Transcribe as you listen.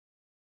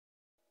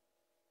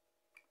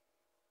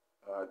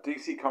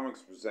DC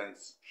Comics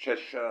presents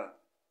Cheshire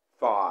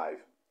 5,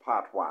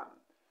 Part 1.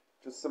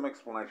 Just some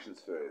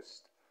explanations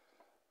first.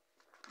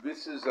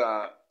 This is,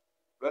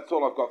 that's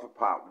all I've got for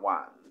Part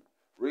 1.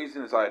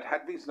 Reason is I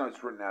had these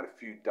notes written out a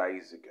few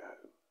days ago.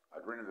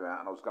 I'd written them out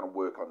and I was going to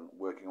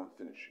working on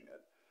finishing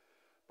it.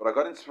 But I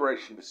got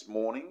inspiration this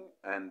morning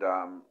and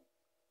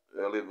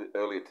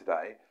earlier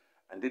today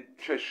and did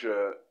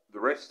Cheshire the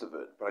rest of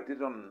it, but I did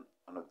it on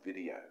a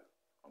video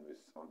on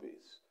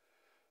this.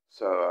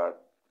 So,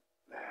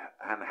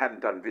 and I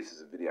hadn't done this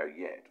as a video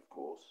yet, of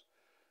course.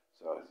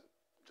 So it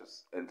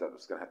just ends up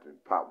it's going to have to be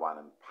Part 1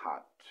 and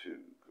Part 2,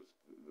 because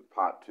the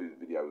Part 2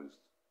 video is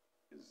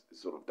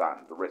sort of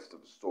done, the rest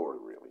of the story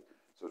really.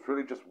 So it's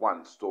really just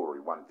one story,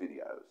 one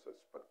video, but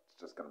it's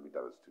just going to be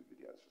done as 2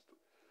 videos,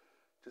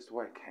 just the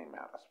way it came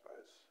out, I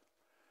suppose.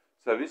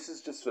 So this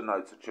is just the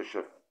notes of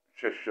Cheshire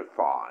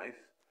 5,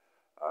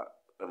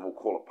 and we'll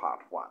call it Part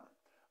 1.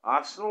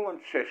 Arsenal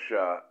and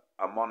Cheshire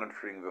are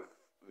monitoring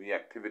the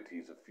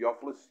activities of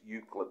Theophilus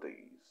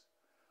Euclides.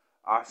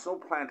 Arsenal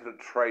planted a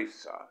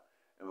tracer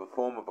in the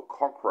form of a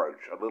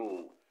cockroach, a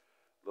little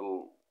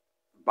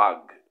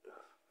bug,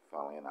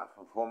 funnily enough,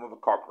 in the form of a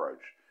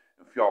cockroach,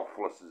 in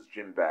Theophilus's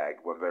gym bag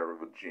when they were at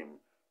the gym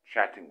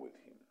chatting with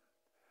him.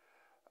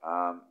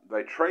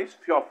 They traced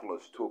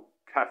Theophilus to a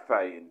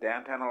cafe in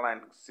downtown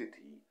Atlantic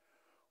City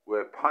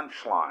where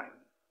Punchline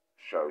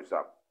shows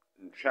up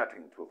and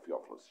chatting to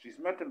Theophilus. She's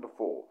met him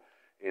before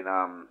in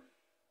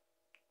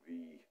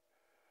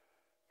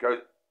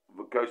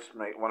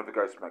one of the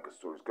Ghostmaker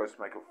stories,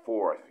 Ghostmaker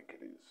 4, I think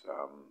it is.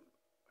 I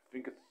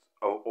think it's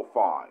or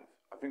 5.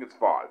 I think it's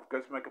 5.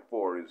 Ghostmaker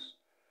 4 is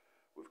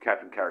with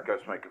Captain Carrot.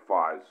 Ghostmaker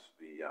 5 is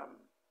the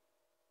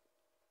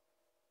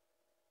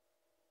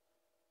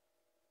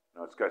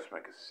no, it's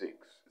Ghostmaker 6.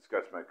 It's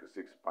Ghostmaker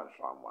 6,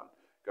 Punchline 1.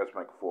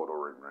 Ghostmaker 4 had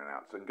already run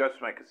out. So in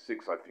Ghostmaker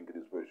 6, I think it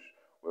is where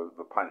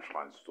the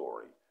Punchline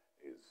story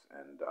is,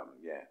 and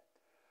yeah,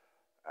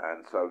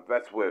 and so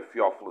that's where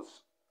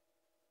Theophilus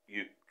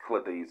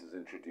Euclides is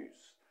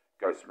introduced.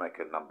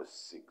 Ghostmaker number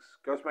 6.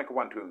 Ghostmaker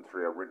 1, 2, and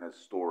 3 are written as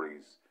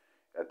stories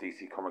at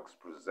DC Comics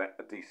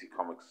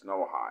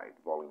Noahide,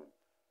 Volume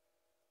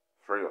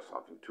 3 or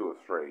something, 2 or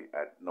 3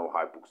 at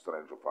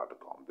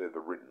noahidebooks.angelfire.com. They're the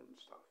written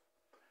stuff.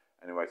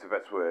 Anyway, so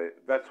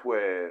that's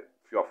where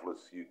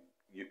Theophilus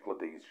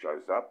Euclides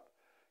shows up.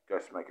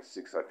 Ghostmaker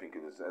 6, I think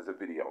it is, as a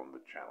video on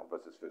the channel.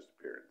 That's his first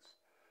appearance.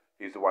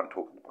 He's the one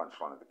talking to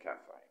Punchline at the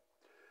cafe.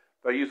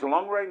 They use a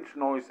long-range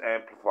noise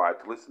amplifier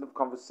to listen to the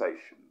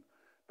conversation,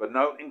 but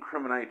no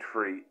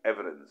incriminatory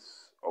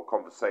evidence or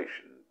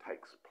conversation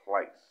takes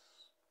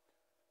place.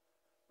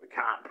 We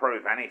can't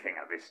prove anything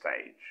at this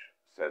stage,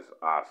 says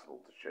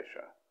Arsenal to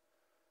Cheshire,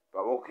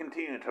 but we'll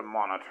continue to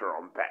monitor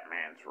on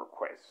Batman's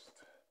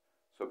request.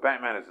 So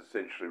Batman has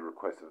essentially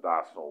requested that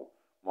Arsenal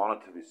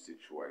monitor this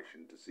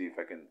situation to see if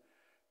they can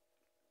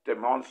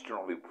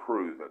demonstrably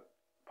prove that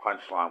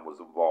Punchline was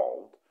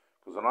involved,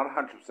 because I'm not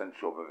 100%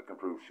 sure that they can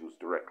prove she was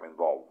directly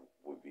involved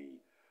with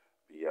the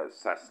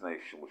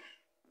assassination,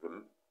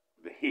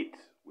 the hit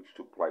which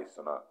took place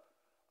on a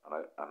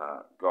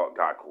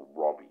guy called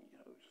Robbie.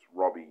 It was just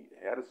Robbie.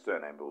 He had a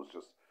surname, but it was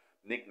just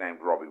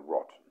nicknamed Robbie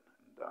Rotten,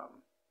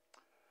 and,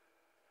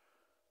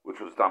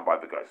 which was done by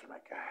the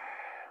Ghostmaker.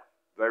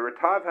 They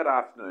retired that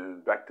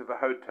afternoon back to the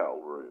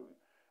hotel room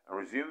and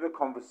resumed the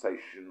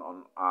conversation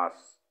on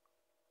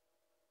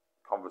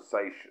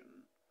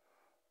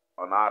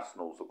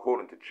Arsenal's,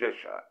 according to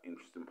Cheshire,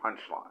 interest in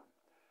Punchline.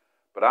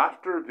 But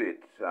after a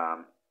bit,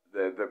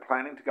 they're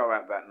planning to go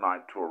out that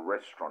night to a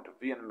restaurant, a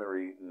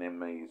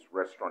Vietnamese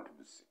restaurant in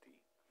the city.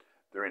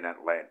 They're in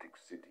Atlantic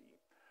City.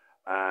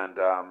 And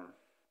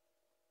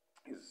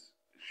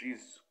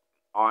she's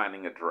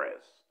ironing a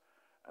dress,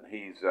 and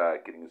he's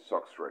getting his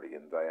socks ready,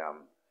 and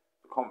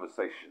the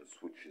conversation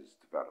switches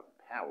to that of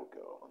Power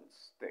Girl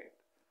instead.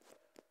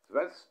 So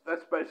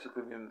that's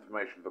basically the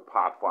information for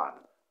Part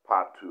 1.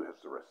 Part 2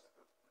 has the rest of it.